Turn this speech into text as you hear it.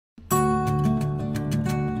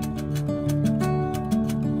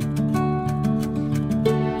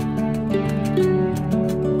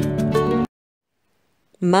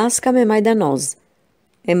Maska me majdanoz,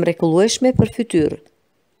 e mrekullueshme për fytyrë.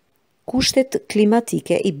 Kushtet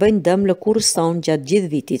klimatike i bëjnë dëm lëkurës tonë gjatë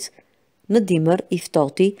gjithë vitit. Në dimër, i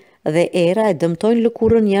ftohti dhe era e dëmtojnë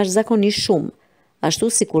lëkurën jashtëzakonisht shumë,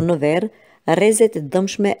 ashtu sikur në verë, rrezet e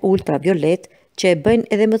dëmshme ultraviolet që e bëjnë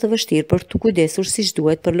edhe më të vështirë për të kujdesur siç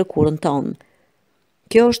duhet për lëkurën tonë.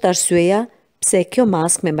 Kjo është arsyeja pse kjo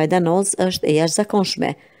maskë me majdanoz është e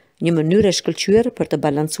jashtëzakonshme, një mënyrë e shkëlqyer për të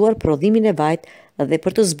balancuar prodhimin e vajt dhe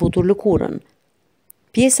për të zbutur lëkurën.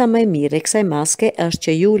 Pjesa më e mirë e kësaj maske është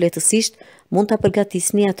që ju lehtësisht mund ta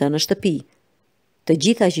përgatisni atë në shtëpi. Të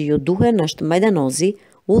gjitha që ju duhen është majdanozi,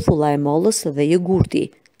 uthulla e mollës dhe jogurti,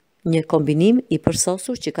 një kombinim i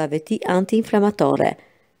përsosur që ka veti antiinflamatore,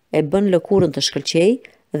 e bën lëkurën të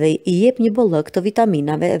shkëlqejë dhe i jep një bollëk të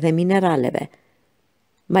vitaminave dhe mineraleve.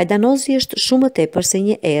 Majdanozi është shumë më tepër se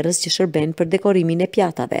një erëz që shërben për dekorimin e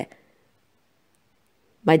pjatave.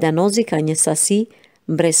 Majdanozi ka një sasi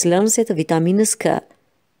mbreslënëse të vitaminës K.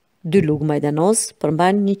 2 lugë majdanoz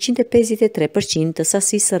përmbajnë 153% të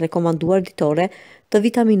sasisë rekomanduar ditore të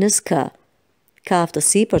vitaminës K. Ka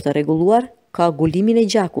aftësi për të rregulluar koagulimin e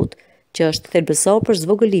gjakut, që është thelbësor për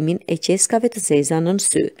zvogëlimin e qeskave të zeza nën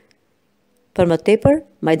sy. Për më tepër,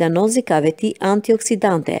 majdanozi ka veti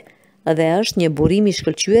antioksidante dhe është një burim i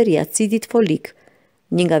shkëlqyer i acidit folik,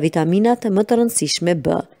 një nga vitaminat më të rëndësishme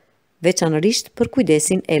B, veçanërisht për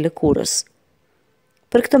kujdesin e lëkurës.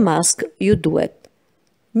 Për këtë maskë ju duhet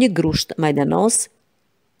 1 grusht majdanoz,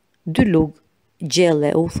 2 lugë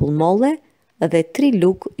gjelle uthull molle dhe 3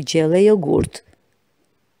 lugë gjelle jogurt.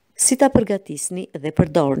 Si ta përgatisni dhe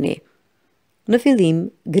përdorni? Në fillim,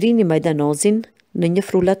 grini majdanozin në një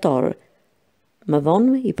frulator. Më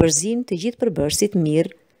vonë i përzin të gjithë përbërësit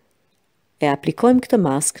mirë, e aplikojmë këtë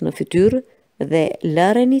maskë në fytyrë dhe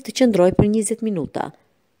lëreni të qëndrojë për 20 minuta.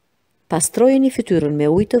 Pastrojeni fytyrën me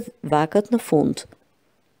ujë të vakët në fund.